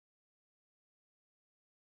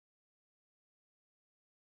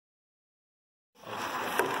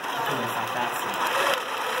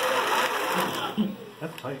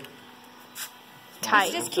Tight.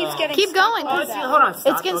 It just keeps getting Keep going. Oh, hold on,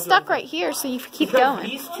 stop. It's getting stuck right here, so you keep going.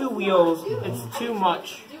 These two wheels, it's too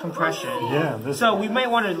much compression. Yeah. So we might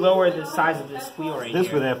want to lower the size of this wheel right here.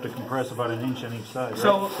 This would have to compress about 1 inch on each side. Right?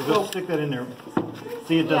 So go stick that in there.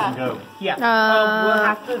 See, it doesn't go. Yeah. We'll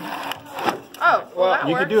have to. Oh, well,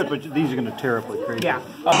 You can do it, but these are going to tear up like crazy. Yeah.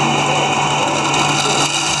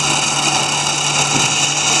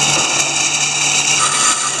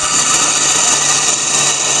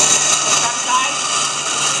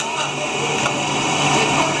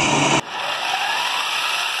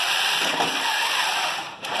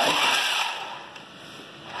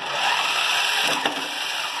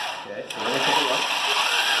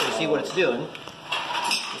 See what it's doing.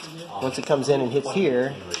 Once it comes in and hits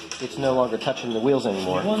here, it's no longer touching the wheels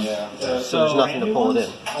anymore. So there's nothing to pull it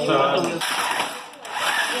in.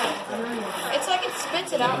 it's like it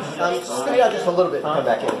spits it out. Spit it out just a little bit and come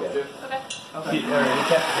back in again. Okay. Okay. You have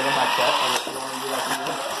to hit it like that.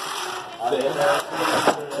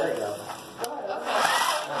 There you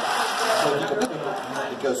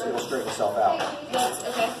go. So it'll straighten itself out.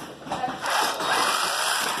 Okay.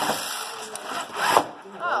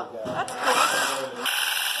 That's cool.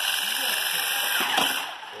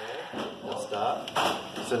 Stop.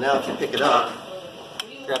 So now if you pick it up,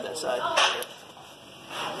 grab that side.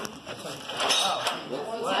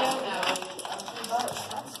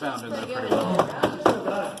 It's found in there pretty well.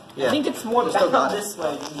 Yeah. I think it's more balanced this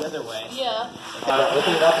way than the other way. Yeah.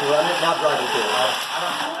 Open it up and run it. Now drive it through.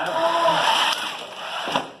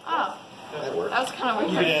 Oh. That worked. That was kind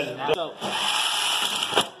of weird.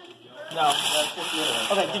 No.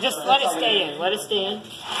 Okay, just let it stay in. Let it stay in.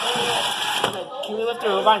 Okay, can we lift the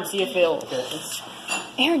robot and see if it'll...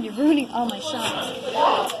 Aaron, you're ruining all my shots.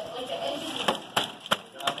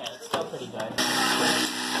 Okay, it's still pretty good.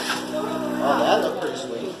 Oh, that looked pretty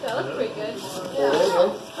sweet. That looked pretty good. There you go.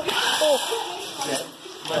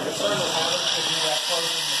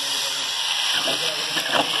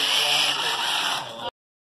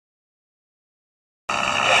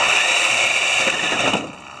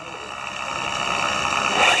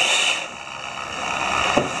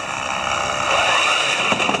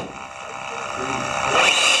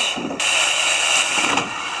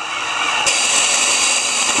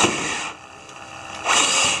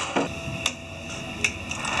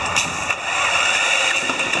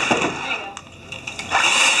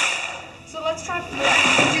 So let's try to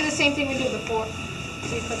do the same thing we did before.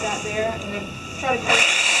 So you put that there and then try to...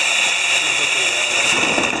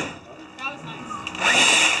 That was nice.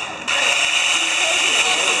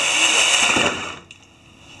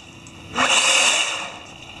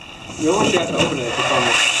 You almost have to open it if it's on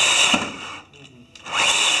the...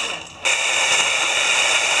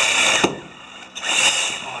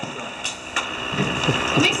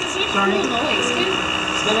 It makes such a cool noise, dude.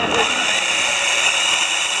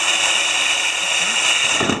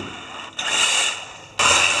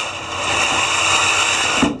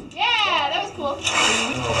 Yeah, that was cool.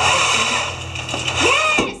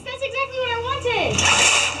 Yes, that's exactly what I wanted.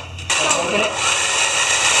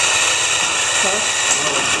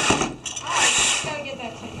 Gotta get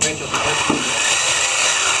that thing.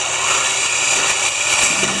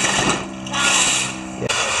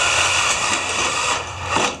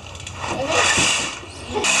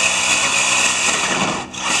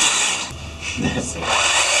 Yes.